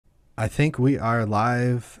I think we are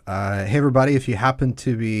live. Hey, everybody, if you happen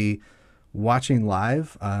to be watching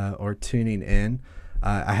live or tuning in,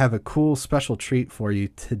 I have a cool special treat for you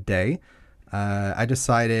today. I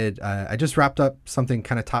decided, I just wrapped up something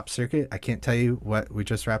kind of top secret. I can't tell you what we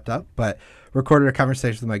just wrapped up, but recorded a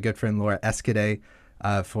conversation with my good friend Laura Escude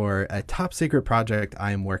for a top secret project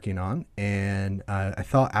I am working on. And I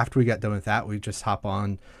thought after we got done with that, we'd just hop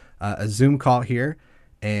on a Zoom call here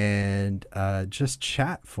and just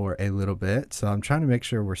chat for a little bit. So I'm trying to make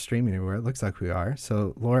sure we're streaming everywhere. It looks like we are.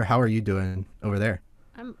 So Laura, how are you doing over there?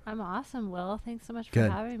 I'm awesome, Will. Thanks so much for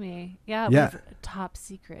Good. having me. Yeah, it Yeah, was top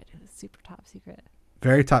secret. It was super top secret.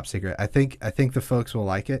 very top secret. I think the folks will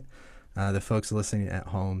like it. The folks listening at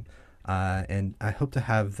home, and I hope to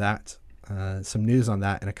have that some news on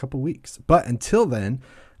that in a couple weeks. But until then,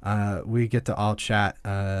 we get to all chat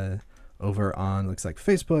over on looks like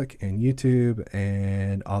Facebook and YouTube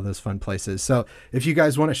and all those fun places. So if you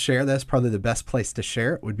guys want to share this, probably the best place to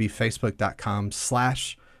share it would be facebook.com/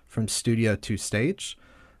 from studio to stage.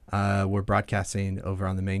 We're broadcasting over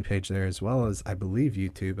on the main page there as well as I believe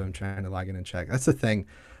YouTube. I'm trying to log in and check. That's the thing.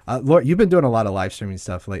 Laura, you've been doing a lot of live streaming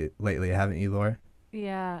stuff lately, haven't you, Laura?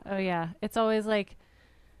 Yeah. Oh, yeah. It's always like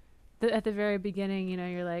at the very beginning,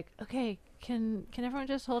 you're like, okay, can everyone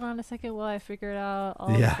just hold on a second while I figure out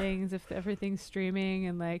all the Yeah, things if everything's streaming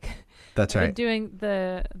and like that's I've been right. doing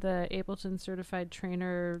the Ableton Certified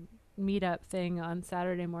Trainer meetup thing on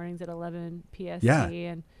Saturday mornings at 11 Yeah,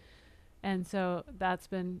 PST and so that's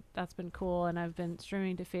been cool, and I've been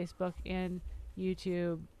streaming to Facebook and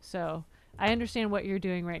YouTube. So I understand what you're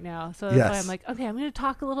doing right now. So that's why I'm yes. like, okay, I'm going to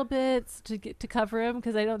talk a little bit to get to cover him,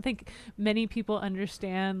 because I don't think many people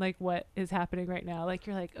understand like what is happening right now. Like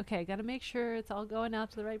you're like, okay, I got to make sure it's all going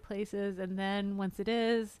out to the right places, and then once it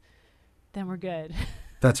is, then we're good.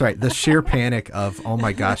 That's right. The sheer panic of, oh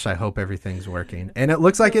my gosh, I hope everything's working. And it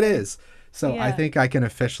looks like it Totally. is. So I Yeah. think I can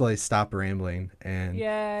officially stop rambling and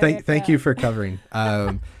Yeah. Yeah. thank Yeah. you for covering.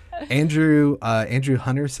 Andrew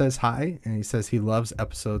Hunter says hi, and he says he loves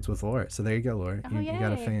episodes with Laura. So there you go, Laura. Oh, You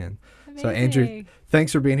got a yay. fan. So Andrew, Amazing.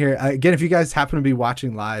 thanks for being here. Again, if you guys happen to be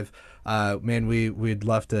watching live, man, we'd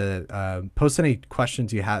love to post any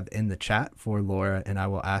questions you have in the chat for Laura, and I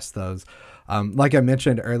will ask those. Like I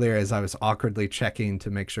mentioned earlier, as I was awkwardly checking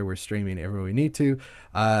to make sure we're streaming everywhere we need to,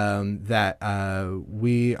 that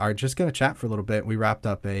we are just going to chat for a little bit. We wrapped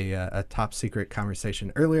up a top secret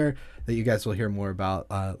conversation earlier that you guys will hear more about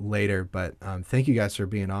later. But thank you guys for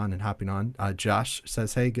being on and hopping on. Josh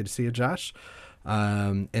says, hey, good to see you, Josh.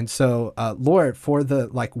 And so, Laura, for the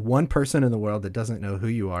like one person in the world that doesn't know who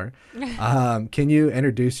you are, can you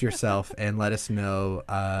introduce yourself and let us know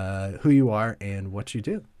who you are and what you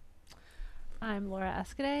do? I'm Laura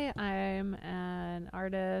Escude. I'm an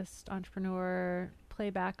artist, entrepreneur,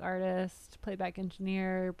 playback artist, playback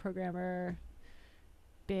engineer, programmer,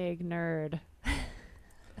 big nerd.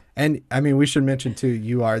 And I mean, we should mention too,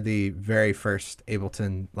 you are the very first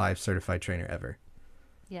Ableton Live Certified Trainer ever.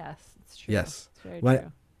 Yes, it's true. Yes. It's very When,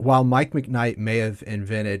 true. while Mike McKnight may have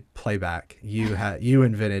invented Playback, you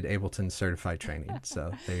invented Ableton Certified Training.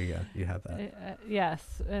 So there you go. You have that.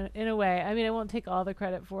 Yes, in a way. I mean, I won't take all the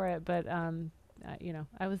credit for it, but I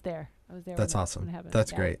was there. I was there That's when awesome. it happened.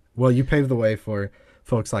 That's Yeah. great. Well, you paved the way for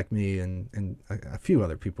folks like me and a few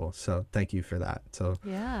other people. So thank you for that. So,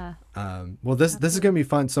 Yeah. well, this is going to Absolutely. be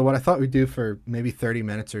fun. So what I thought we'd do for maybe 30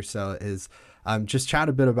 minutes or so is just chat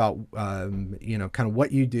a bit about, kind of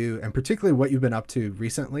what you do and particularly what you've been up to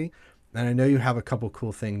recently. And I know you have a couple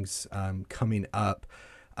cool things coming up.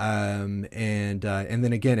 And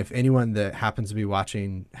then again, if anyone that happens to be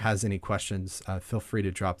watching has any questions, feel free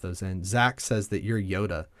to drop those in. Zach says that you're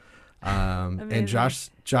Yoda. And Amazing.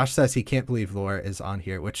 Josh says he can't believe Laura is on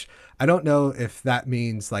here, which I don't know if that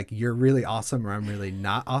means like you're really awesome or I'm really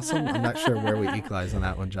not awesome. I'm not sure where we equalize on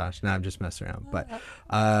that one, Josh. Now I'm just messing around. But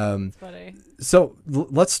um, That's funny. so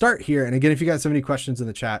let's start here. And again, if you guys have any questions in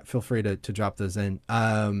the chat, feel free to drop those in.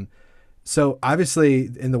 So obviously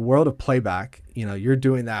in the world of playback, you're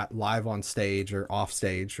doing that live on stage or off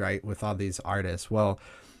stage, right? With all these artists. Well,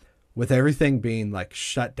 with everything being like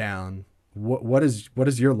shut down, what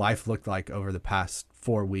does your life look like over the past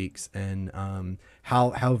 4 weeks? And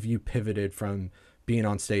how have you pivoted from being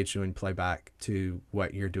on stage doing playback to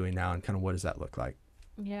what you're doing now? And kind of what does that look like?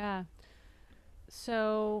 Yeah.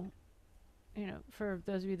 So, for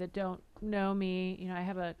those of you that don't know me, I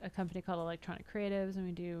have a company called Electronic Creatives, and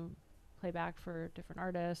we do playback for different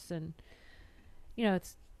artists. And,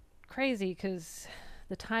 it's crazy because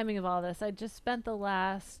the timing of all this, I just spent the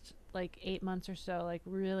last like 8 months or so, like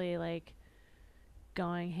really like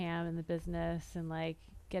going ham in the business and like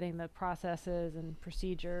getting the processes and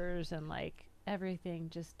procedures and like everything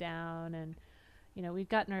just down. And, we'd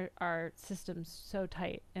gotten our systems so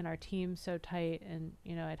tight and our team so tight. And,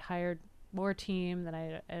 I'd hired more team than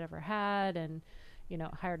I'd ever had, and,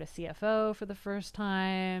 hired a CFO for the first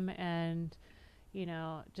time. And,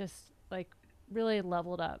 just like really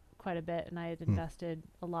leveled up quite a bit. And I had Mm. invested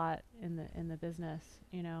a lot in the business,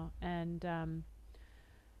 and,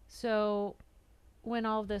 so when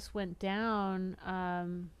all of this went down,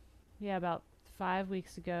 yeah, about 5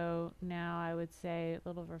 weeks ago now, I would say a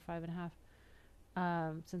little over 5.5,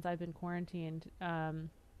 since I've been quarantined,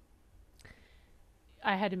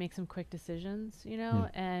 I had to make some quick decisions, Mm.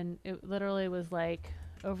 and it literally was like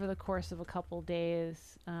over the course of a couple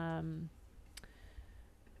days,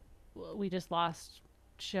 we just lost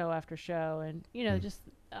show after show, and Mm. just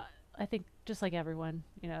I think just like everyone,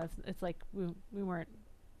 it's like we weren't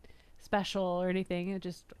special or anything. It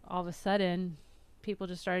just all of a sudden people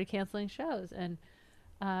just started canceling shows, and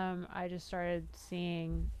I just started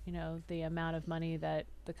seeing, the amount of money that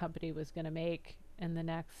the company was going to make in the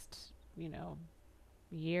next,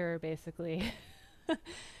 year, basically,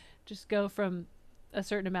 just go from a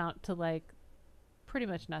certain amount to like pretty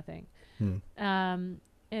much nothing. Mm. Um,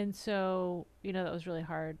 and so, that was really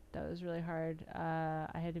hard. That was really hard.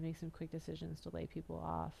 I had to make some quick decisions to lay people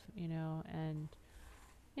off, and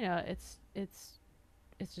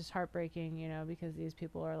it's just heartbreaking, because these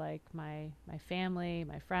people are like my family,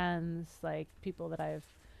 my friends, like people that I've,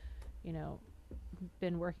 you know,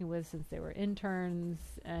 been working with since they were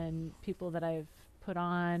interns, and people that I've put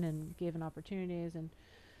on and given opportunities. And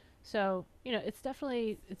so,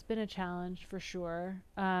 it's been a challenge for sure.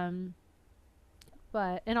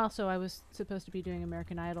 But and also I was supposed to be doing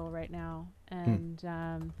American Idol right now, Mm.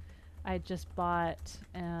 and I just bought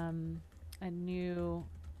a new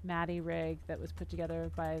Maddie rig that was put together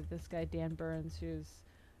by this guy Dan Burns, who's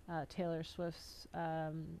Taylor Swift's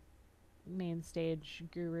main stage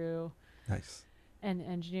guru Nice. and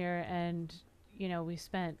engineer. And we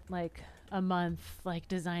spent like a month like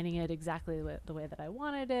designing it exactly the way that I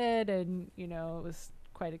wanted it, and it was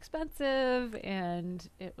quite expensive, and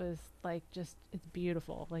it was like just it's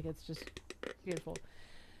beautiful, like it's just beautiful.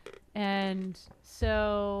 And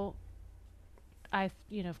so I,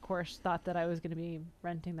 of course, thought that I was going to be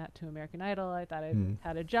renting that to American Idol. I thought I Mm.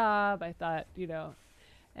 had a job. I thought,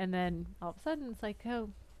 and then all of a sudden it's like, oh,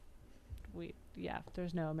 yeah,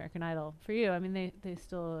 there's no American Idol for you. I mean, they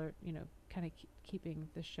still are, kind of keeping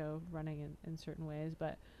the show running in certain ways.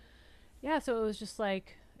 But yeah, so it was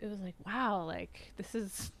like, wow, like this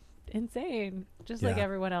is insane. Just like Yeah.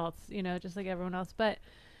 everyone else, just like everyone else. But,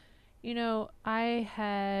 I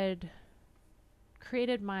had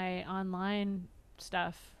created my online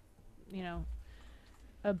stuff, you know,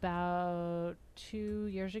 about 2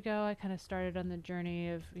 years ago. I kind of started on the journey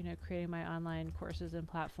of, creating my online courses and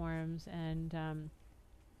platforms. And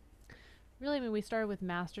really, I mean, we started with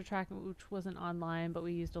MasterTrack, which wasn't online, but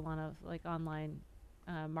we used a lot of like online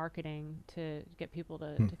marketing to get people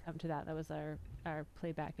Mm. to come to that. That was our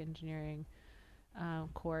playback engineering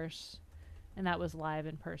course. And that was live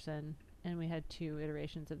in person. And we had 2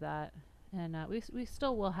 iterations of that. And we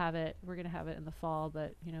still will have it. We're going to have it in the fall,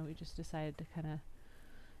 but, we just decided to kind of,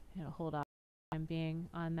 hold off time being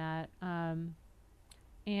on that.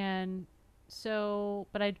 And so,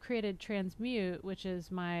 but I'd created Transmute, which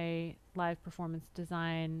is my live performance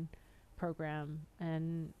design program.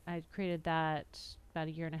 And I'd created that about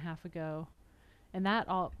a year and a half ago. And that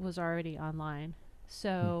all was already online. Mm.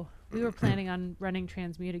 So we were planning on running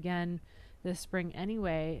Transmute again this spring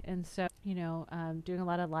anyway. And so, doing a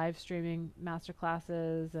lot of live streaming master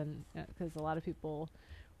classes, and because a lot of people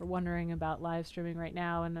were wondering about live streaming right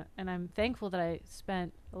now. And I'm thankful that I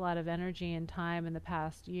spent a lot of energy and time in the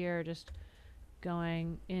past year just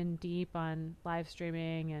going in deep on live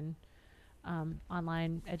streaming and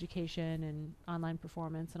online education and online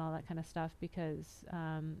performance and all that kind of stuff, because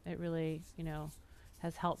it really,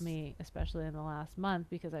 has helped me, especially in the last month,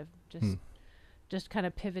 because I've Mm. just kind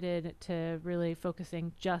of pivoted to really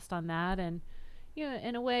focusing just on that. And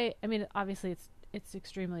in a way, I mean, obviously it's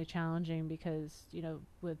extremely challenging because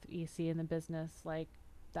with EC in the business, like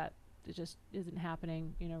that, it just isn't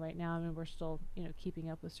happening right now. I mean, we're still keeping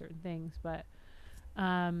up with certain things,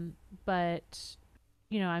 um but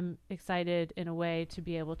I'm excited in a way to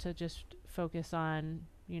be able to just focus on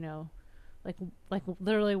like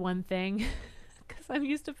literally one thing, because I'm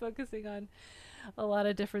used to focusing on a lot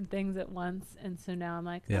of different things at once. And so now I'm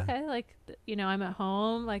like, Yeah. okay, like, I'm at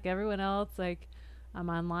home like everyone else. Like, I'm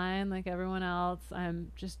online like everyone else.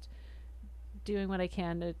 I'm just doing what I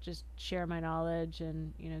can to just share my knowledge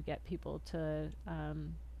and, get people to,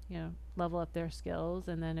 level up their skills.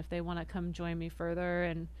 And then if they want to come join me further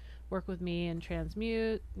and work with me and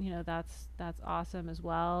transmute, that's awesome as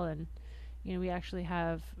well. And we actually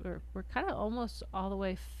have we're kind of almost all the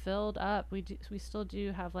way filled up. We still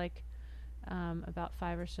do have like about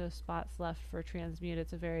 5 or so spots left for transmute.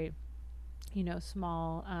 It's a very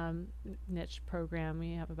small niche program.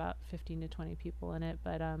 We have about 15 to 20 people in it,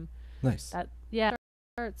 but Nice. that yeah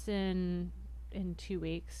starts in 2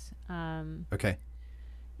 weeks. Okay.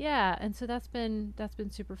 Yeah, and so that's been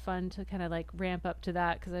super fun to kind of like ramp up to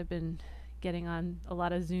that, because I've been getting on a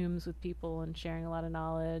lot of Zooms with people and sharing a lot of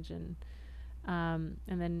knowledge. And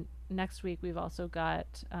then next week we've also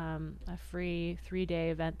got a free 3-day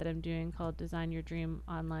event that I'm doing called Design Your Dream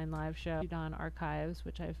Online Live Show on Archives,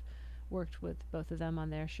 which I've worked with both of them on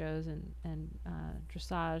their shows, and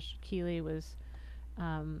Dressage Keeley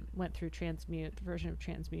went through Transmute, the version of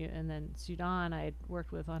Transmute, and then Sudan I had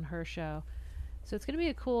worked with on her show. So it's going to be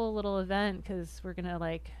a cool little event, because we're going to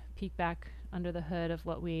like peek back under the hood of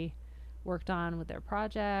what we worked on with their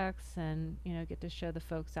projects, and get to show the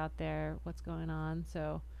folks out there what's going on.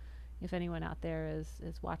 So if anyone out there is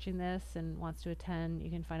watching this and wants to attend, you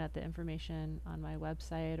can find out the information on my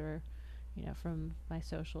website, or from my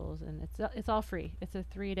socials. And it's all free. It's a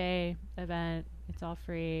 3-day event. It's all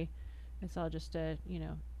free. It's all just to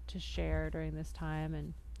share during this time.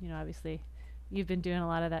 And obviously you've been doing a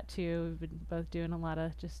lot of that too. We've been both doing a lot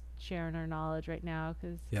of just sharing our knowledge right now,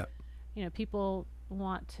 because Yeah. people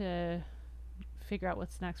want to figure out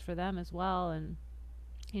what's next for them as well. And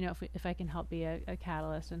if I can help be a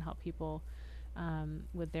catalyst and help people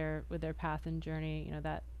with their path and journey,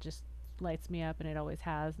 that just lights me up, and it always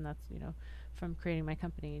has. And that's from creating my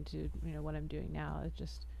company to what I'm doing now. It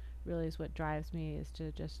just really is what drives me, is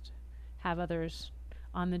to just have others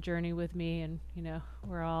on the journey with me, and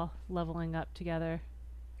we're all leveling up together.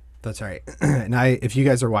 That's right. And if you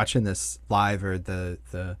guys are watching this live, or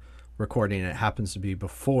the recording, it happens to be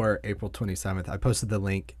before April 27th. I posted the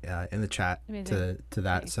link in the chat Amazing. to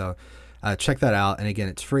that. Nice. So check that out. And again,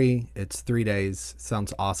 it's free. It's 3 days.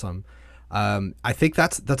 Sounds awesome. I think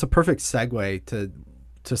that's a perfect segue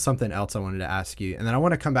to something else I wanted to ask you. And then I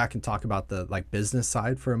want to come back and talk about the like business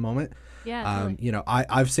side for a moment. Yeah, totally.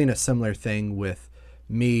 I've seen a similar thing with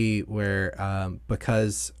me where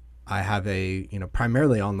because I have a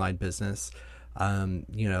primarily online business,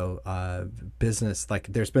 business, like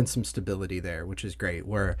there's been some stability there, which is great,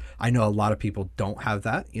 where I know a lot of people don't have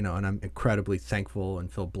that, and I'm incredibly thankful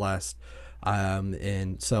and feel blessed.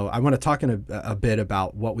 And so I want to talk in a bit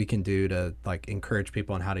about what we can do to like encourage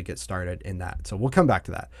people on how to get started in that. So we'll come back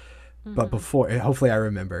to that. But before, hopefully I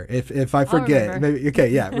remember. If I forget, maybe, okay,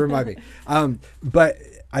 yeah, remind me. But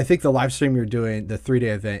I think the live stream you're doing, the 3-day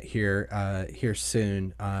event here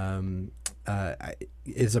soon,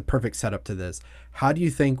 is a perfect setup to this. How do you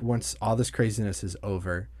think, once all this craziness is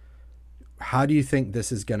over, how do you think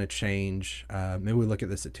this is going to change? Maybe we look at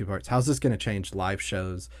this at 2 parts. How's this going to change live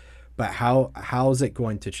shows? But how is it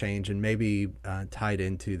going to change? And maybe tied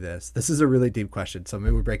into this. This is a really deep question, so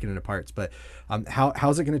maybe we're breaking it into parts. But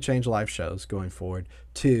how's it going to change live shows going forward?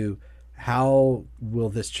 2, how will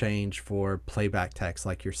this change for playback techs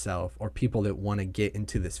like yourself, or people that want to get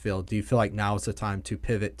into this field? Do you feel like now is the time to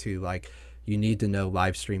pivot to, like, you need to know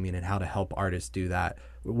live streaming and how to help artists do that?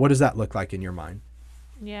 What does that look like in your mind?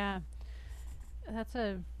 Yeah, that's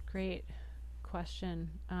a great question.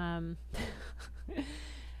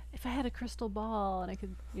 If I had a crystal ball and I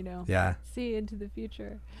could, Yeah. see into the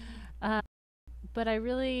future. But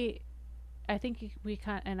I think we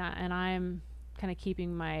and I'm kind of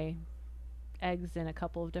keeping my eggs in a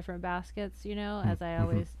couple of different baskets, as I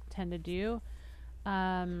always tend to do.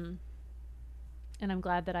 And I'm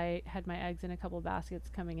glad that I had my eggs in a couple of baskets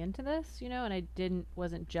coming into this, and I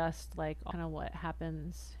wasn't just like kind of what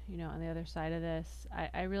happens, on the other side of this.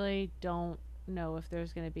 I really don't know if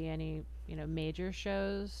there's going to be any, major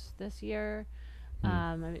shows this year.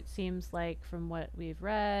 It seems like from what we've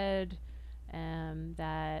read,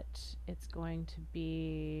 that it's going to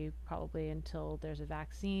be probably until there's a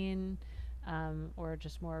vaccine, or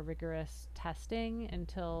just more rigorous testing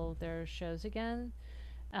until there's shows again.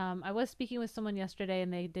 I was speaking with someone yesterday,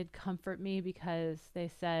 and they did comfort me, because they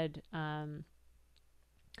said,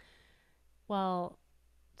 well,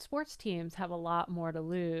 sports teams have a lot more to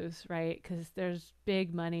lose, right? Because there's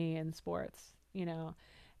big money in sports,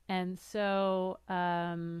 and so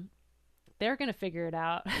they're going to figure it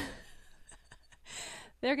out.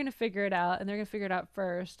 They're going to figure it out, and they're going to figure it out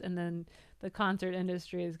first, and then the concert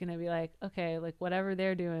industry is going to be like, okay, like whatever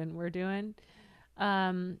they're doing, we're doing.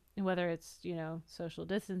 And whether it's, social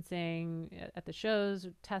distancing at the shows,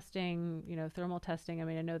 testing, thermal testing. I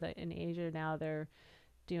mean, I know that in Asia now they're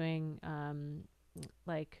doing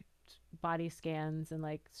like body scans in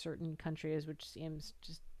like certain countries, which seems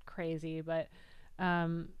just crazy. But,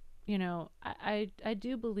 um, I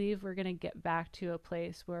do believe we're going to get back to a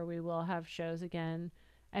place where we will have shows again.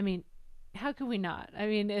 I mean, how can we not? I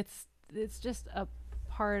mean, it's just a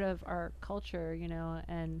part of our culture,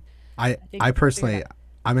 and I think I we can figure it personally, out.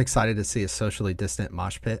 I'm excited to see a socially distant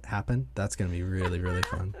mosh pit happen. That's going to be really, really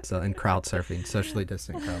fun. So, and crowd surfing, socially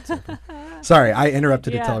distant crowd surfing. Sorry, I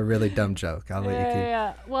interrupted to tell Yeah. a really dumb joke. I'll let you Yeah,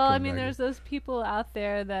 yeah. Well, I keep mean, talking. there's those people out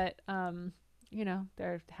there that,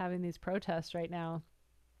 they're having these protests right now.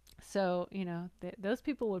 So, those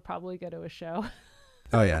people would probably go to a show.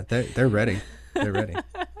 Oh yeah, they're ready. They're ready.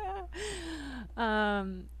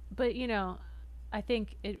 But, I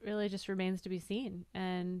think it really just remains to be seen.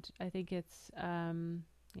 And I think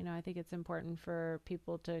I think it's important for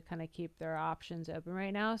people to kind of keep their options open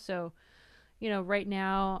right now. So, right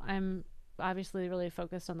now I'm obviously really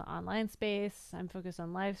focused on the online space. I'm focused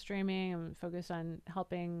on live streaming. I'm focused on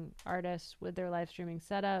helping artists with their live streaming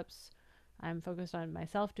setups. I'm focused on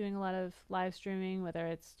myself doing a lot of live streaming, whether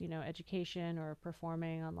it's, education or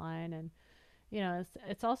performing online. And,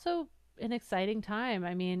 it's also an exciting time.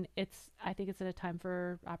 I mean, I think it's a time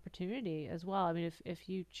for opportunity as well. I mean, if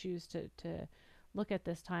you choose to look at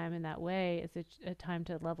this time in that way, it's a time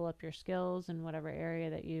to level up your skills in whatever area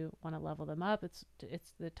that you want to level them up. It's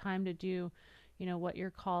the time to do, what you're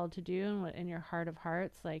called to do and what in your heart of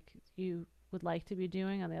hearts, like you would like to be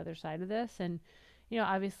doing on the other side of this. And,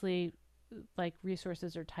 obviously, like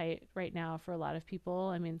resources are tight right now for a lot of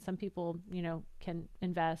people. I mean, some people, can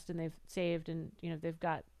invest and they've saved and, they've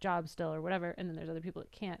got jobs still or whatever. And then there's other people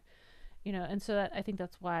that can't, and so I think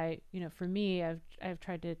that's why, for me, I've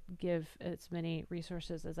tried to give as many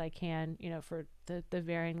resources as I can, for the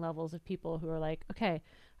varying levels of people who are like, okay,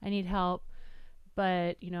 I need help,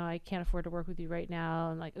 but I can't afford to work with you right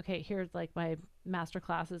now. And like, okay, here's like my master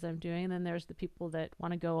classes I'm doing. And then there's the people that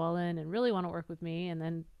want to go all in and really want to work with me. And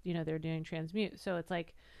then, they're doing transmute. So it's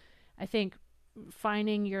like, I think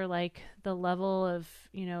finding your like the level of,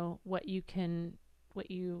 what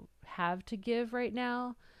you have to give right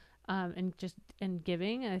now, and just and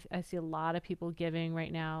giving. I see a lot of people giving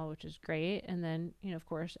right now, which is great. And then, of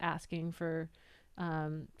course, asking for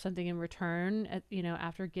something in return,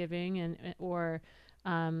 after giving, and or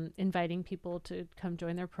inviting people to come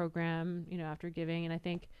join their program, after giving. And I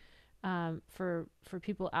think for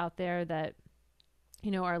people out there that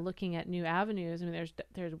are looking at new avenues. I mean,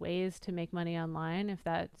 there's ways to make money online if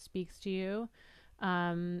that speaks to you.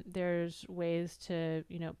 There's ways to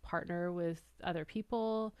partner with other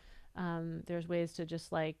people. There's ways to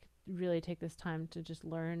just like really take this time to just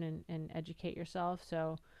learn and educate yourself.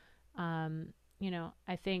 So,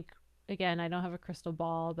 I think again, I don't have a crystal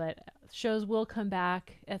ball, but shows will come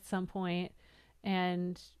back at some point,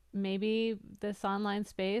 and maybe this online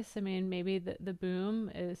space. I mean, maybe the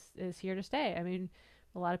boom is here to stay. I mean,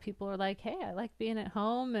 a lot of people are like, "Hey, I like being at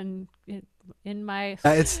home and in my."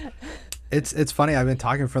 It's it's funny. I've been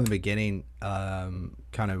talking from the beginning,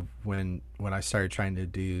 kind of when I started trying to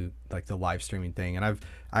do like the live streaming thing, and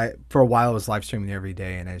I for a while was live streaming every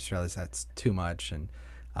day, and I just realized that's too much, and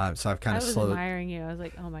so I've kind I of was slowed. admiring you. I was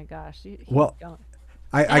like, "Oh my gosh, he's Well, going,"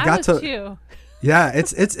 and I I got was to. too. Yeah,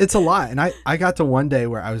 it's a lot, and I got to one day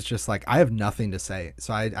where I was just like, I have nothing to say,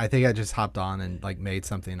 so I think I just hopped on and like made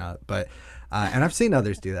something up, but and I've seen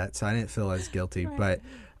others do that, so I didn't feel as guilty, Right. but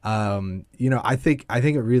I think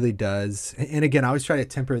it really does, and again, I always try to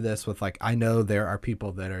temper this with like, I know there are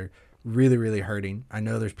people that are really really hurting. I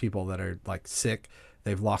know there's people that are like sick,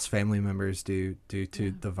 they've lost family members due to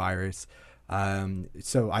Yeah. the virus.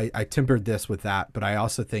 So I tempered this with that, but I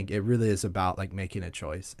also think it really is about like making a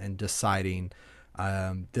choice and deciding,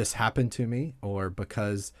 this happened to me, or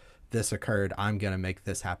because this occurred, I'm going to make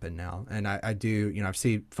this happen now. And I do, I've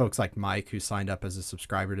seen folks like Mike who signed up as a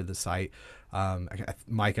subscriber to the site.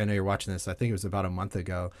 Mike, I know you're watching this. I think it was about a month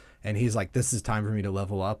ago. And he's like, this is time for me to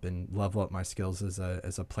level up and level up my skills as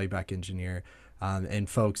a playback engineer. And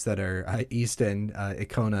folks that are Easton,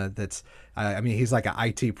 Icona, I mean, he's like an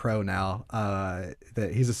IT pro now.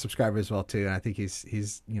 That he's a subscriber as well too, and I think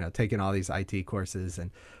he's taking all these IT courses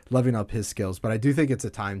and leveling up his skills. But I do think it's a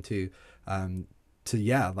time to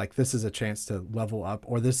like, this is a chance to level up,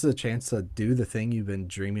 or this is a chance to do the thing you've been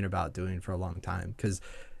dreaming about doing for a long time. Because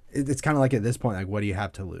it's kind of like, at this point, like, what do you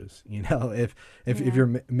have to lose? If Yeah.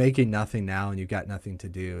 you're making nothing now and you've got nothing to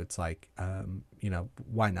do, it's like,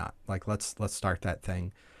 why not? Like, let's start that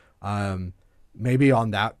thing. um Maybe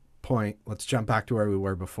on that point, let's jump back to where we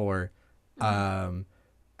were before. Hmm. um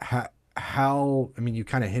how, I mean, you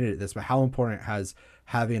kind of hinted at this, but how important has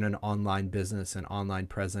having an online business and online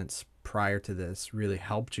presence prior to this really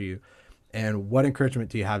helped you? And what encouragement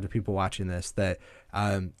do you have to people watching this that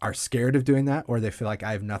are scared of doing that, or they feel like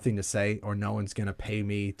I have nothing to say, or no one's going to pay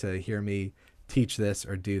me to hear me teach this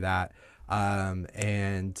or do that?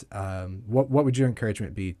 What would your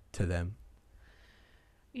encouragement be to them?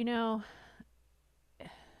 You know,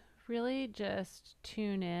 really just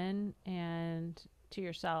tune in and to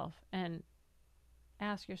yourself and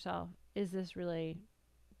ask yourself, is this really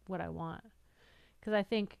what I want? Because I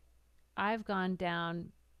think I've gone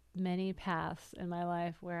down many paths in my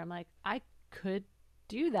life where I'm like, I could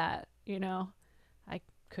do that, I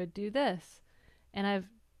could do this. And I've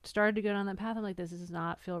started to go down that path. I'm like, this does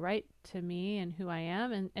not feel right to me and who I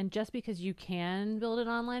am. And just because you can build an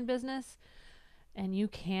online business and you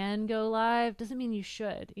can go live doesn't mean you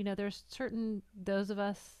should. There's certain, those of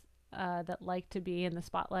us that like to be in the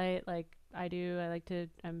spotlight, like I do.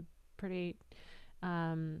 I'm pretty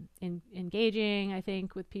engaging, I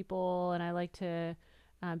think, with people, and I like to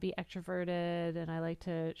be extroverted, and I like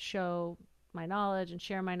to show my knowledge and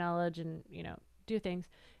share my knowledge, and do things.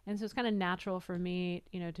 And so it's kind of natural for me,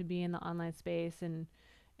 to be in the online space and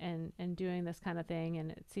doing this kind of thing.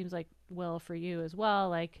 And it seems like, Will, for you as well,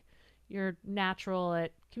 like you're natural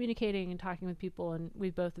at communicating and talking with people, and we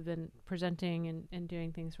both have been presenting and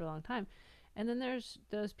doing things for a long time. And then there's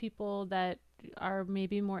those people that are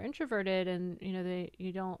maybe more introverted, and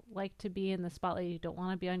you don't like to be in the spotlight, you don't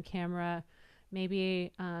want to be on camera.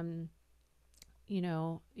 Maybe you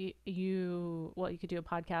could do a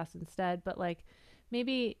podcast instead, but like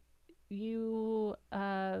maybe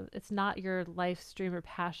it's not your life stream or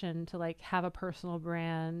passion to like have a personal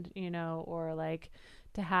brand, or like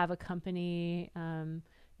to have a company.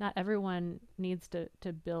 Not everyone needs to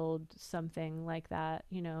build something like that.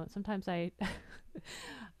 Sometimes I'm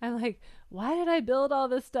like, why did I build all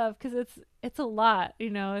this stuff? Because it's a lot.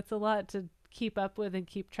 It's a lot to keep up with and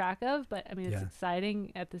keep track of. But I mean, it's Yeah.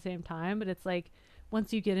 exciting at the same time. But it's like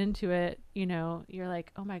once you get into it, you're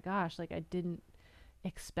like, oh my gosh, like I didn't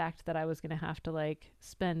expect that I was going to have to like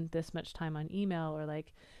spend this much time on email, or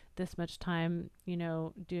like this much time,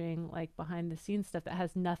 doing like behind the scenes stuff that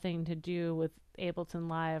has nothing to do with Ableton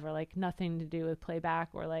Live, or like nothing to do with Playback,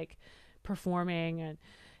 or like performing. And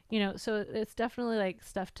so it's definitely like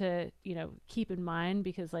stuff to keep in mind,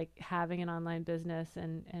 because like having an online business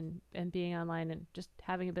and being online and just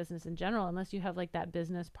having a business in general, unless you have like that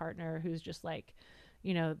business partner who's just like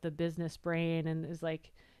the business brain and is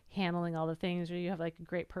like handling all the things, or you have like a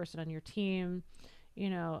great person on your team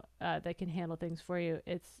that can handle things for you,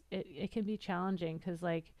 it can be challenging, because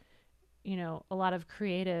like a lot of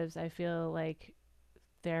creatives, I feel like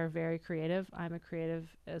they're very creative. I'm a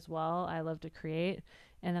creative as well. I love to create.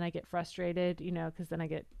 And then I get frustrated, because then I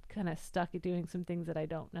get kind of stuck at doing some things that I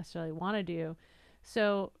don't necessarily want to do.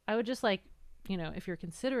 So I would just like, if you're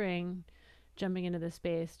considering jumping into this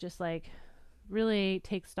space, just like really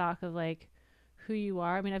take stock of like who you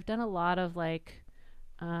are. I mean, I've done a lot of like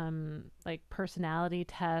personality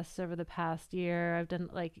tests over the past year. I've done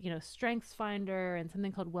like, Strengths Finder and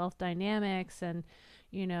something called Wealth Dynamics, and,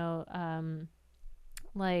 you know, um,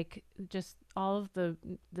 like just all of the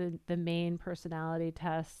main personality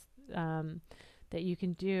tests that you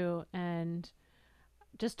can do, and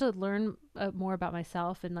just to learn more about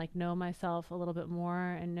myself and like know myself a little bit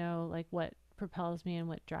more, and know like what propels me and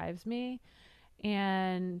what drives me.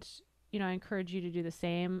 And I encourage you to do the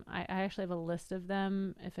same. I actually have a list of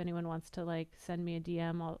them. If anyone wants to like send me a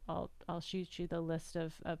DM, I'll shoot you the list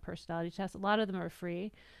of personality tests. A lot of them are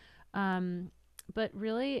free. um, but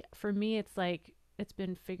really, for me, it's like it's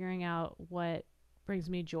been figuring out what brings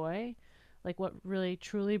me joy, like what really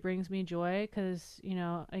truly brings me joy. Because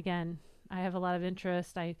again, I have a lot of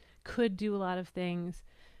interest. I could do a lot of things,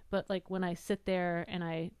 but like when I sit there and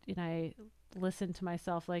I listen to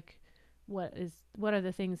myself, like what are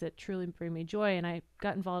the things that truly bring me joy. And I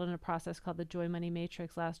got involved in a process called the Joy Money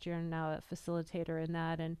Matrix last year, and now a facilitator in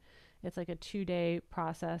that. And it's like a 2-day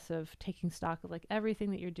process of taking stock of like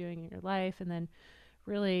everything that you're doing in your life, and then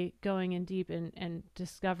really going in deep and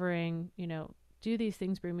discovering, do these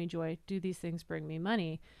things bring me joy? Do these things bring me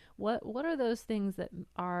money? What are those things that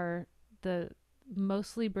are the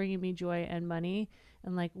mostly bringing me joy and money?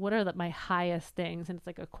 And like, what are my highest things? And it's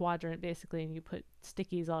like a quadrant basically, and you put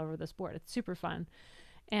stickies all over this board. It's super fun.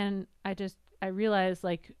 And I realized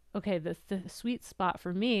like, okay, the sweet spot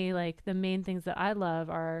for me, like the main things that I love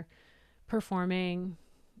are performing,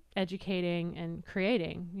 educating, and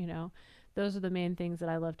creating. Those are the main things that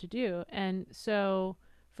I love to do. And so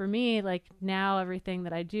for me, like now everything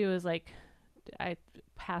that I do is like I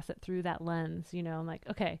pass it through that lens. I'm like,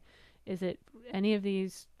 okay, is it any of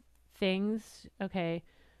these things? Okay,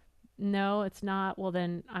 no, it's not. Well,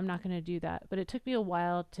 then I'm not going to do that. But it took me a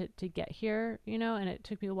while to get here, and it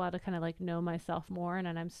took me a while to kind of like know myself more. And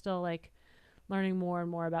I'm still like learning more and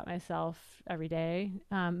more about myself every day.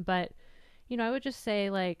 But, I would just say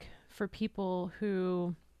like for people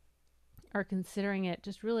who are considering it,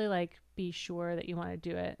 just really like be sure that you want to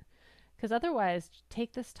do it. Because otherwise,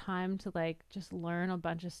 take this time to like just learn a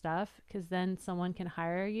bunch of stuff. Because then someone can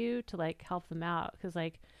hire you to like help them out. Because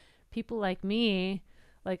like people like me,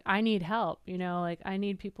 like I need help. Like I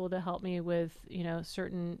need people to help me with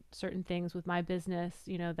certain things with my business.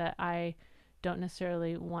 That I don't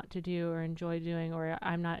necessarily want to do or enjoy doing, or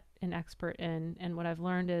I'm not an expert in. And what I've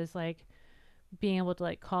learned is like being able to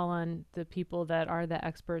like call on the people that are the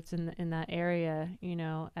experts in that area,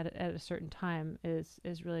 at a certain time is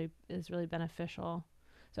really beneficial.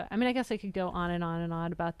 So I mean, I guess I could go on and on and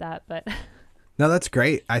on about that, but No, that's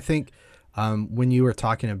great. I think when you were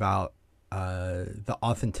talking about the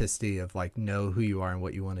authenticity of like know who you are and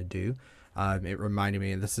what you want to do, it reminded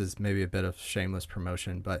me, and this is maybe a bit of shameless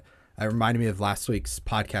promotion, but it reminded me of last week's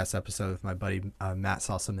podcast episode with my buddy Matt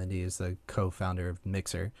Salsamindi, is the co-founder of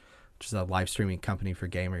Mixer, which is a live streaming company for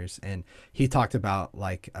gamers. And he talked about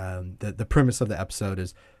like the premise of the episode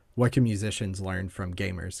is what can musicians learn from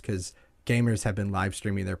gamers? Because gamers have been live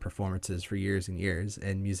streaming their performances for years and years,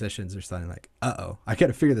 and musicians are suddenly like, uh-oh, I got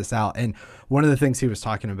to figure this out. And one of the things he was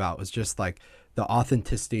talking about was just like the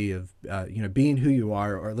authenticity of being who you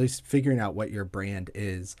are, or at least figuring out what your brand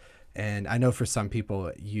is. And I know for some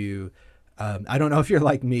people I don't know if you're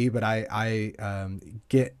like me, but I'm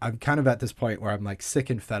kind of at this point where I'm like sick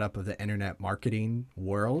and fed up of the internet marketing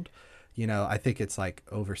world. I think it's like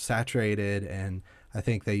oversaturated, and I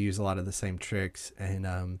think they use a lot of the same tricks.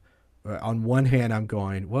 And on one hand, I'm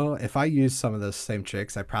going, well, if I use some of those same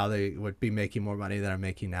tricks, I probably would be making more money than I'm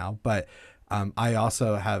making now. But I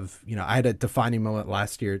also have, I had a defining moment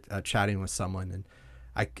last year chatting with someone, and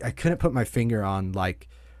I couldn't put my finger on like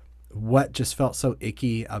what just felt so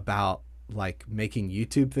icky about like making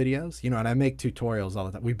YouTube videos, and I make tutorials all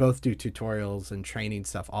the time. We both do tutorials and training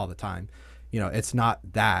stuff all the time. It's not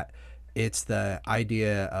that. It's the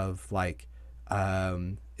idea of like,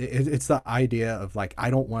 it's the idea of like, I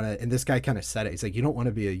don't want to, and this guy kind of said it. He's like, you don't want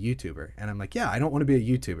to be a YouTuber. And I'm like, yeah, I don't want to be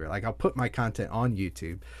a YouTuber. Like I'll put my content on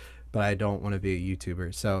YouTube, but I don't want to be a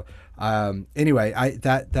YouTuber. So anyway,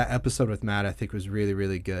 that episode with Matt, I think was really,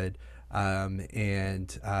 really good.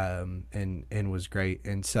 And was great.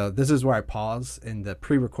 And so this is where I pause in the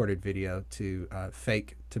pre-recorded video to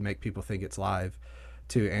fake to make people think it's live,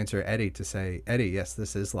 to answer Eddie to say, Eddie, yes,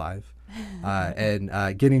 this is live.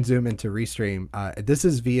 And getting Zoom into Restream. This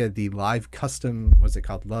is via the live custom, what's it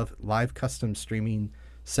called? Live custom streaming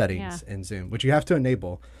settings in Zoom, which you have to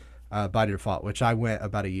enable by default, which I went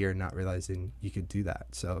about a year not realizing you could do that.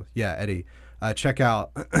 So yeah, Eddie, check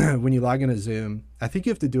out when you log into Zoom. I think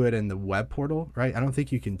you have to do it in the web portal, right? I don't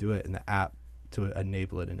think you can do it in the app to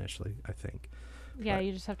enable it initially, I think. Yeah, but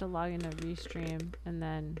you just have to log into Restream and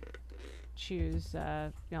then choose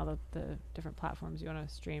the different platforms you want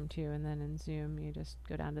to stream to, and then in Zoom you just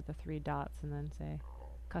go down to the three dots and then say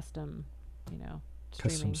custom, streaming.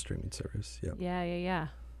 Custom streaming service. Yep. Yeah.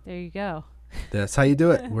 There you go. That's how you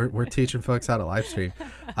do it. We're teaching folks how to live stream.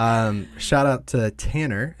 Shout out to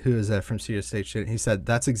Tanner, who is from Studio Stage. He said,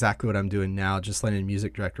 that's exactly what I'm doing now, just landing a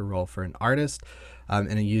music director role for an artist,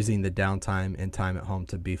 and using the downtime and time at home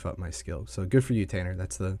to beef up my skills. So good for you, Tanner.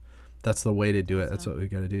 That's the way to do it. That's what we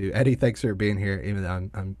got to do. Eddie, thanks for being here, even though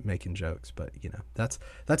I'm making jokes, but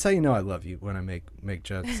that's how you know I love you, when I make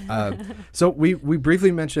jokes. So we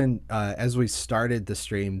briefly mentioned as we started the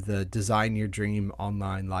stream, the Design Your Dream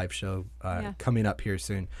online live show coming up here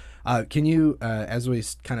soon. Can you, as we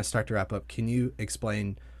kind of start to wrap up, can you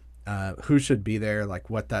explain who should be there, like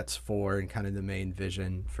what that's for, and kind of the main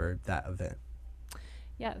vision for that event?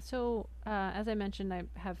 Yeah. So as I mentioned, I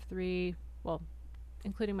have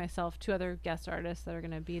including myself, two other guest artists that are going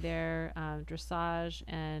to be there, Dressage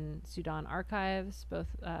and Sudan Archives, both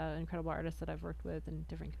incredible artists that I've worked with in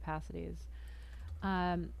different capacities.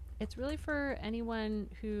 It's really for anyone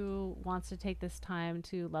who wants to take this time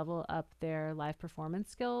to level up their live performance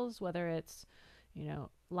skills, whether it's,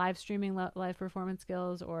 live streaming live performance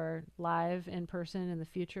skills or live in person in the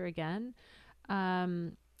future again.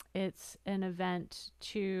 It's an event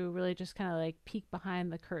to really just kind of like peek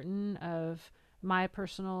behind the curtain of my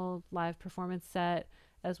personal live performance set,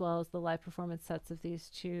 as well as the live performance sets of these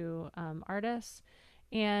two artists,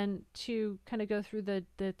 and to kind of go through the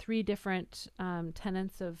three different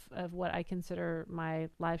tenets of what I consider my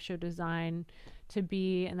live show design to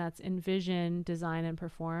be, and that's envision, design, and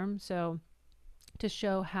perform. So to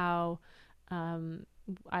show how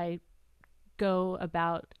I go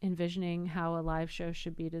about envisioning how a live show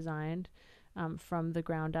should be designed from the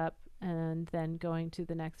ground up, and then going to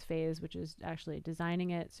the next phase, which is actually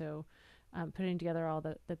designing it. So putting together all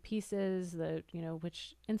the pieces, the,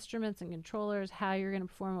 which instruments and controllers, how you're going to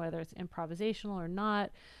perform, whether it's improvisational or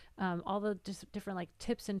not, all the just different like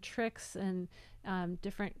tips and tricks and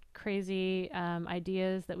different crazy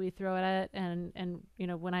ideas that we throw at it. And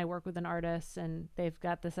when I work with an artist and they've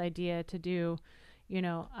got this idea to do,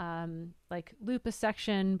 like loop a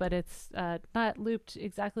section, but it's not looped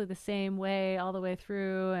exactly the same way all the way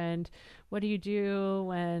through. And what do you do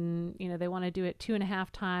when, they want to do it 2.5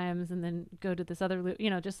 times and then go to this other loop,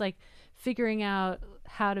 just like figuring out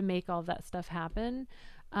how to make all of that stuff happen.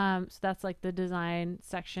 So that's like the design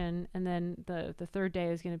section. And then the third day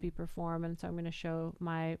is going to be performance. So I'm going to show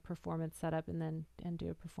my performance setup and do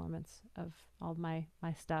a performance of all my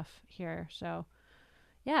stuff here. So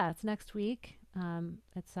yeah, it's next week.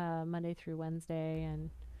 It's Monday through Wednesday,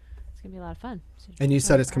 and it's gonna be a lot of fun. So And you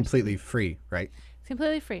said it's completely free, right? It's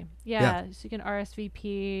completely free. Yeah. So you can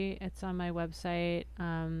RSVP. It's on my website.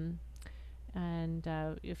 And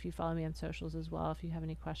if you follow me on socials as well, if you have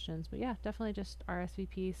any questions. But yeah, definitely just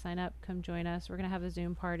RSVP, sign up, come join us. We're gonna have a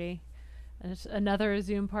Zoom party. It's another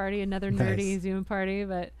Zoom party, another nerdy Zoom party,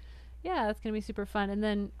 but yeah, it's going to be super fun. And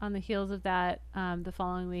then on the heels of that, the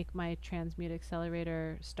following week, my Transmute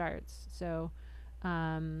Accelerator starts. So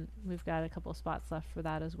we've got a couple spots left for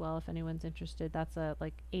that as well, if anyone's interested. That's a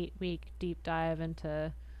 8-week deep dive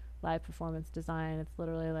into live performance design. It's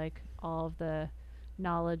literally like all of the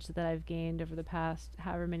knowledge that I've gained over the past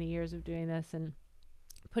however many years of doing this and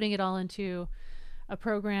putting it all into a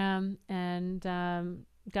program and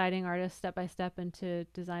guiding artists step by step into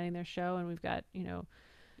designing their show. And we've got,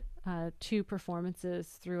 2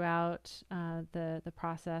 performances throughout the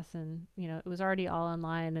process, and it was already all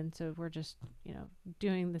online, and so we're just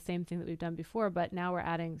doing the same thing that we've done before, but now we're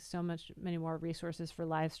adding many more resources for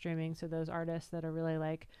live streaming. So those artists that are really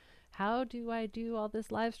like, how do I do all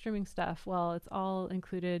this live streaming stuff? Well, it's all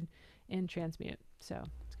included in Transmute, so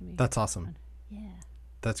it's gonna be That's awesome. fun. Yeah,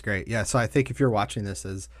 that's great. Yeah, so I think if you're watching this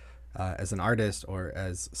as an artist or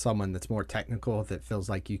as someone that's more technical that feels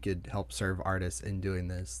like you could help serve artists in doing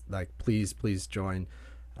this, like please join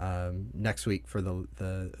next week for the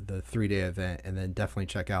 3-day event, and then definitely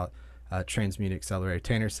check out Transmute Accelerator.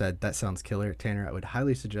 Tanner said that sounds killer. Tanner, I would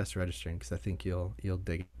highly suggest registering because I think you'll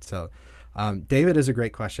dig it. So David is a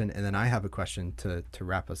great question, and then I have a question to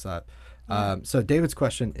wrap us up. So David's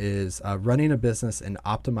question is, running a business and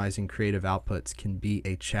optimizing creative outputs can be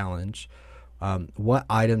a challenge. What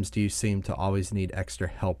items do you seem to always need extra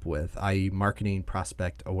help with, i.e. marketing,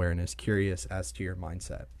 prospect awareness? Curious as to your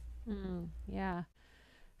mindset. Yeah.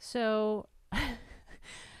 So,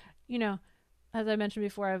 as I mentioned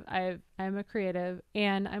before, I'm a creative,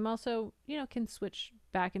 and I'm also, can switch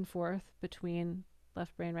back and forth between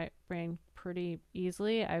left brain, right brain pretty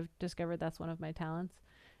easily. I've discovered that's one of my talents.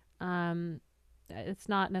 It's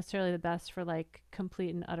not necessarily the best for like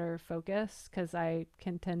complete and utter focus, because I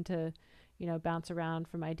can tend to bounce around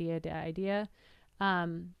from idea to idea.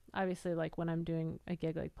 Obviously, like when I'm doing a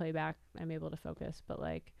gig like Playback, I'm able to focus, but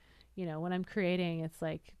like, when I'm creating, it's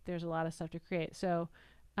like there's a lot of stuff to create. So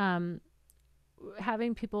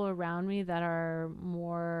having people around me that are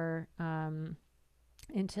more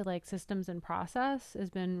into like systems and process has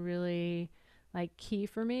been really like key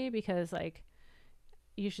for me, because like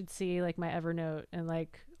you should see like my Evernote and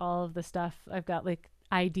like all of the stuff I've got, like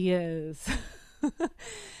ideas.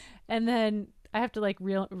 And then I have to like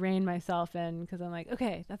rein myself in, because I'm like,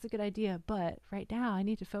 okay, that's a good idea, but right now I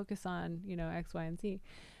need to focus on, X, Y, and Z.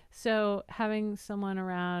 So having someone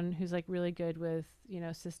around who's like really good with,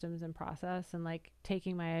 systems and process, and like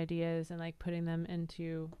taking my ideas and like putting them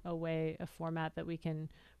into a format that we can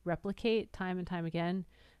replicate time and time again.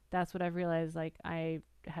 That's what I've realized. Like I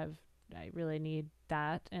really need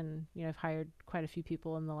that. And, I've hired quite a few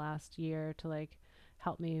people in the last year to like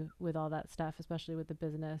help me with all that stuff, especially with the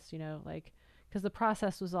business, like, because the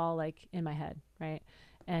process was all like in my head, right?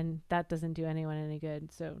 And that doesn't do anyone any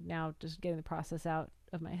good. So now just getting the process out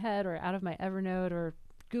of my head or out of my Evernote or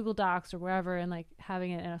Google Docs or wherever, and like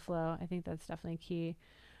having it in a flow, I think that's definitely key.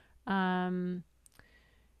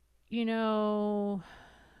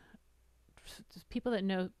 Just people that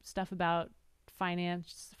know stuff about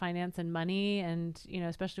finance and money, and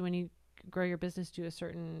especially when you grow your business to a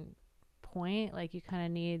certain point, like you kind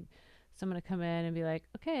of need someone to come in and be like,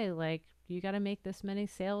 okay, like you got to make this many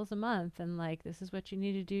sales a month, and like this is what you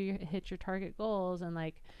need to do to hit your target goals, and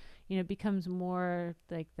like it becomes more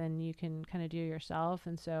like than you can kind of do yourself.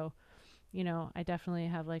 And so I definitely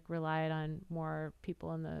have like relied on more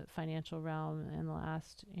people in the financial realm in the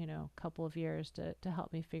last, couple of years to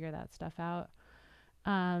help me figure that stuff out.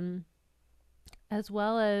 Um, as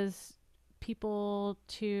well as people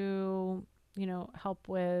to, help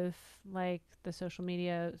with like the social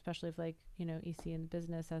media, especially if like, EC in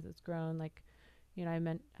business as it's grown. Like,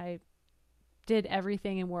 I did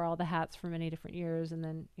everything and wore all the hats for many different years. And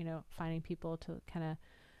then, finding people to kind of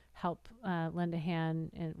help lend a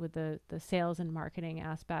hand with the sales and marketing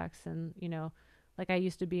aspects. And, like I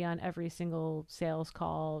used to be on every single sales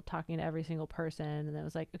call, talking to every single person. And it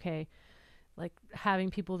was like, okay, like having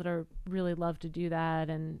people that are really love to do that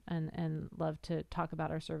and love to talk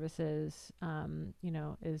about our services,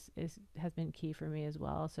 is has been key for me as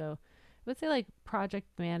well. So I would say like project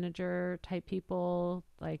manager type people,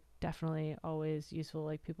 like definitely always useful,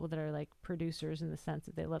 like people that are like producers in the sense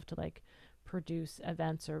that they love to like produce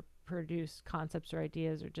events or produce concepts or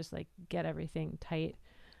ideas or just like get everything tight.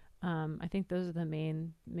 I think those are the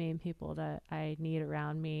main people that I need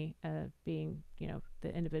around me, being,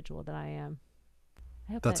 the individual that I am.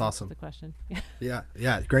 I hope That's that answers awesome. the question. Yeah,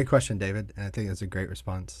 yeah, great question, David. And I think that's a great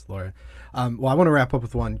response, Laura. Well, I want to wrap up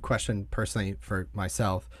with one question personally for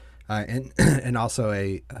myself, and and also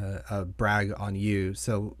a brag on you.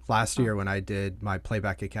 So last Oh, year when I did my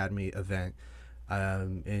Playback Academy event,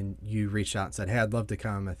 and you reached out and said, "Hey, I'd love to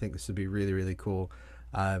come. I think this would be really really cool."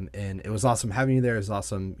 And it was awesome having you there. It was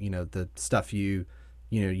awesome, the stuff you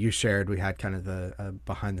shared. We had kind of the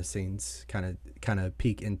behind the scenes kind of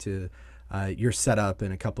peek into your setup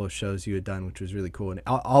and a couple of shows you had done, which was really cool. And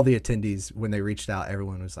all the attendees, when they reached out,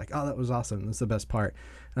 everyone was like, "Oh, that was awesome. That's the best part."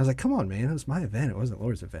 And I was like, "Come on, man. It was my event. It wasn't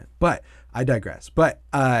Laura's event." But I digress. But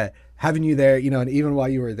having you there, and even while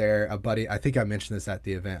you were there, a buddy, I think I mentioned this at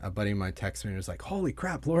the event, a buddy of mine texted me and was like, "Holy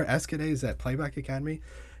crap, Laura Escude is at Playback Academy."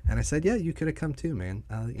 And I said, "Yeah, you could have come too, man.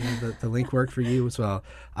 The link worked for you as well."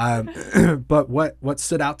 But what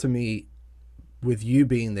stood out to me with you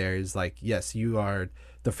being there is like, yes, you are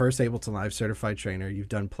the first Ableton Live certified trainer. You've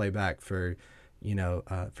done playback for,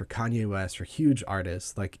 for Kanye West, for huge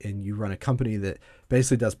artists, like, and you run a company that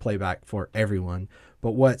basically does playback for everyone.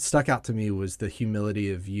 But what stuck out to me was the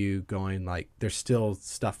humility of you going like, there's still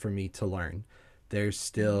stuff for me to learn. There's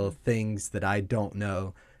still mm, things that I don't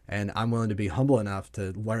know, and I'm willing to be humble enough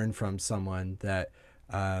to learn from someone that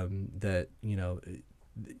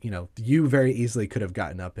you very easily could have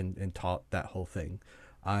gotten up and taught that whole thing.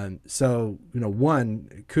 So,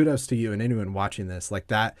 one, kudos to you and anyone watching this. Like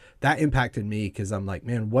that impacted me because I'm like,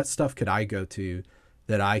 man, what stuff could I go to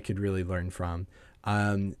that I could really learn from?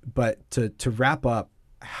 But to wrap up,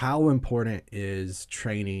 how important is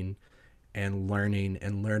training and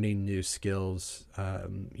learning new skills?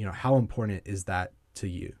 How important is that to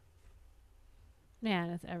you? man,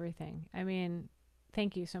 it's everything. I mean,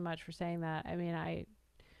 thank you so much for saying that. I mean,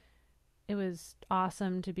 it was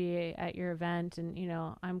awesome to be at your event, and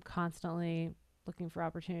I'm constantly looking for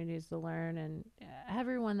opportunities to learn, and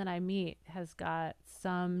everyone that I meet has got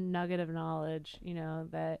some nugget of knowledge,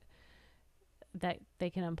 that they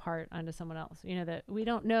can impart onto someone else, that we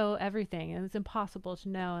don't know everything and it's impossible to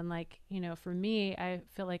know. And like, for me, I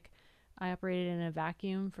feel like I operated in a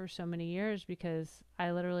vacuum for so many years because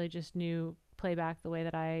I literally just knew playback the way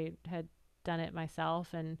that I had done it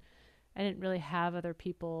myself, and I didn't really have other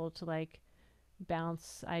people to like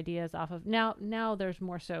bounce ideas off of. Now there's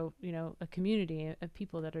more so, a community of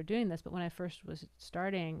people that are doing this, but when I first was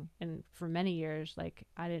starting, and for many years, like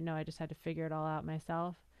I didn't know, I just had to figure it all out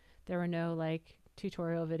myself. There were no like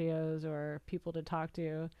tutorial videos or people to talk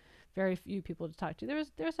to, very few people to talk to. There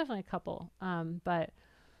was definitely a couple, but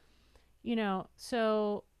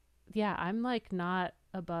so yeah, I'm like not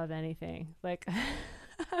above anything. Like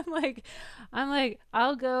I'm like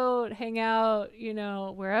I'll go hang out,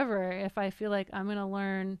 wherever if I feel like I'm going to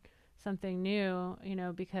learn something new,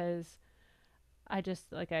 because I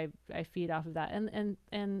just like I feed off of that.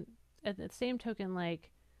 And at the same token,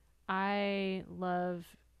 like I love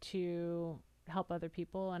to help other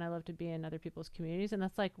people and I love to be in other people's communities, and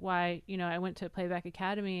that's like why, I went to Playback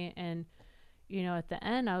Academy. And at the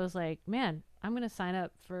end, I was like, man, I'm going to sign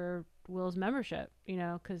up for Will's membership,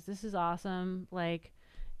 because this is awesome. Like,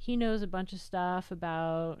 he knows a bunch of stuff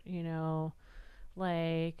about,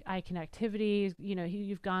 like eye connectivity.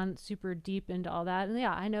 You've gone super deep into all that. And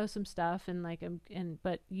yeah, I know some stuff and like,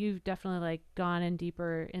 but you've definitely like gone in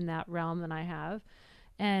deeper in that realm than I have.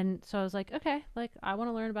 And so I was like, okay, like I want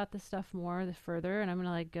to learn about this stuff more, the further, and I'm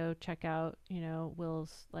gonna like go check out,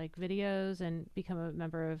 Will's like videos and become a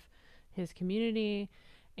member of his community.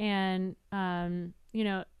 And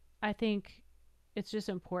I think it's just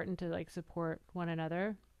important to like support one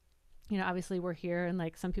another. you know, obviously we're here and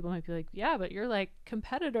like some people might be like, yeah, but you're like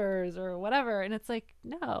competitors or whatever. And it's like,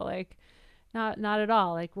 no, like not at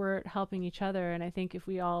all. Like we're helping each other. And I think if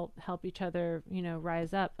we all help each other, you know,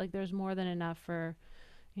 rise up, like there's more than enough for,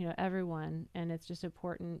 you know, everyone. And it's just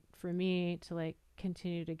important for me to like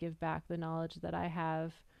continue to give back the knowledge that I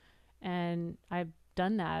have. And I've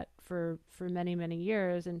done that for many, many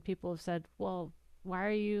years. And people have said, well, why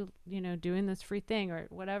are you, you know, doing this free thing or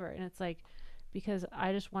whatever? And it's like, because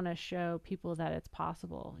I just want to show people that it's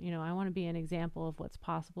possible. You know, I want to be an example of what's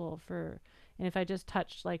possible for, and if I just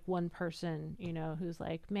touch like one person, you know, who's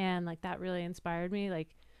like, man, like that really inspired me,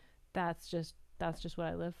 like that's just what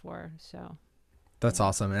I live for. So, That's yeah.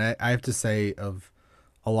 awesome. And I have to say, of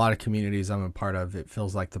a lot of communities I'm a part of, it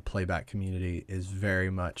feels like the playback community is very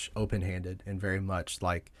much open handed and very much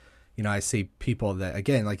like, you know, I see people that,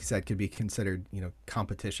 again, like you said, could be considered, you know,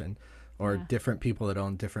 competition, or Yeah. different people that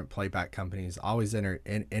own different playback companies, always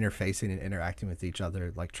interfacing and interacting with each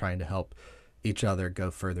other, like trying to help each other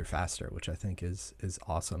go further faster, which I think is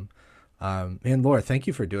awesome. And Laura, thank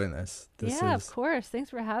you for doing this. Yeah, of course.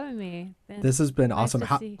 Thanks for having me. This has been Nice awesome. to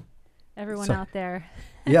How, see everyone so out there.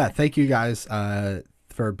 yeah, thank you guys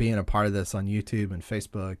for being a part of this on YouTube and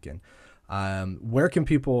Facebook. And where can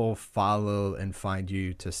people follow and find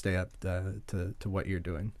you to stay up to what you're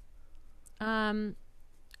doing? Um,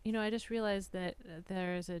 you know, I just realized that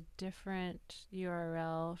there's a different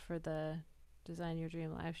URL for the Design Your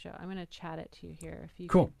Dream live show. I'm going to chat it to you here if you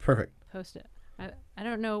Cool, could perfect. post it. I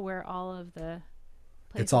don't know where all of the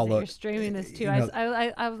It's places all that you're the, streaming this to. you know,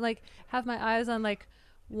 I like have my eyes on like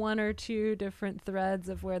one or two different threads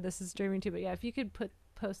of where this is streaming to. But yeah, if you could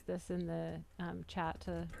post this in the chat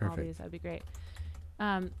to all perfect. these, that'd be great.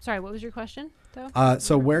 Sorry, what was your question though?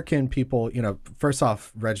 So where can people, you know, first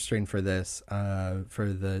off, registering for this,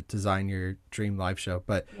 for the Design Your Dream live show,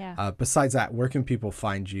 but Yeah. besides that, where can people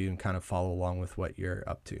find you and kind of follow along with what you're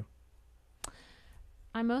up to?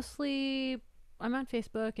 I'm on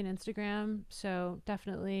Facebook and Instagram, so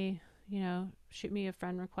definitely, you know, shoot me a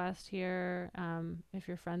friend request here. If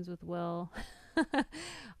you're friends with Will,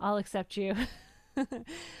 I'll accept you.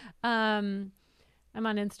 um, I'm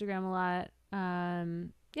on Instagram a lot.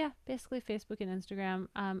 Yeah, basically Facebook and Instagram.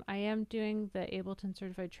 I am doing the Ableton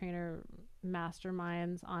Certified Trainer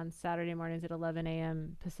masterminds on Saturday mornings at 11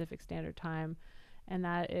 a.m. Pacific Standard Time, and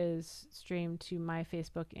that is streamed to my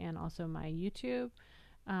Facebook and also my YouTube.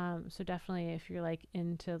 So definitely, if you're like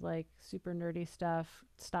into like super nerdy stuff,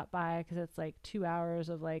 stop by because it's like 2 hours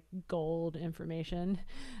of like gold information.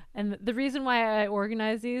 And the reason why I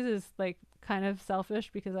organize these is like kind of selfish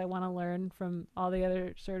because I want to learn from all the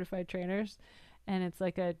other certified trainers, and it's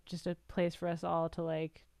like a just a place for us all to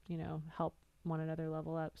like, you know, help one another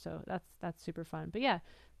level up. So that's super fun. But yeah,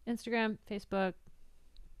 Instagram, Facebook,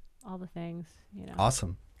 all the things, you know.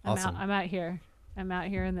 Awesome. I'm out. Awesome. I'm out here. I'm out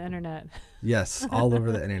here in the internet. Yes, all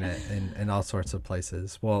over the internet and all sorts of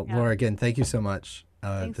places. Well, Yeah. Laura, again, thank you so much.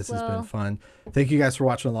 Thanks, This has been Will. fun. Thank you guys for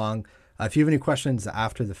watching along. If you have any questions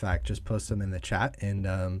after the fact, just post them in the chat,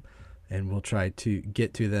 and we'll try to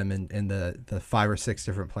get to them in the 5 or 6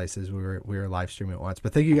 different places we were live streaming at once.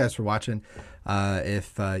 But thank you guys for watching.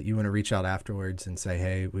 If you want to reach out afterwards and say,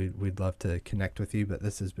 hey, we'd love to connect with you, but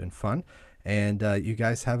this has been fun. And you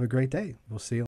guys have a great day. We'll see you.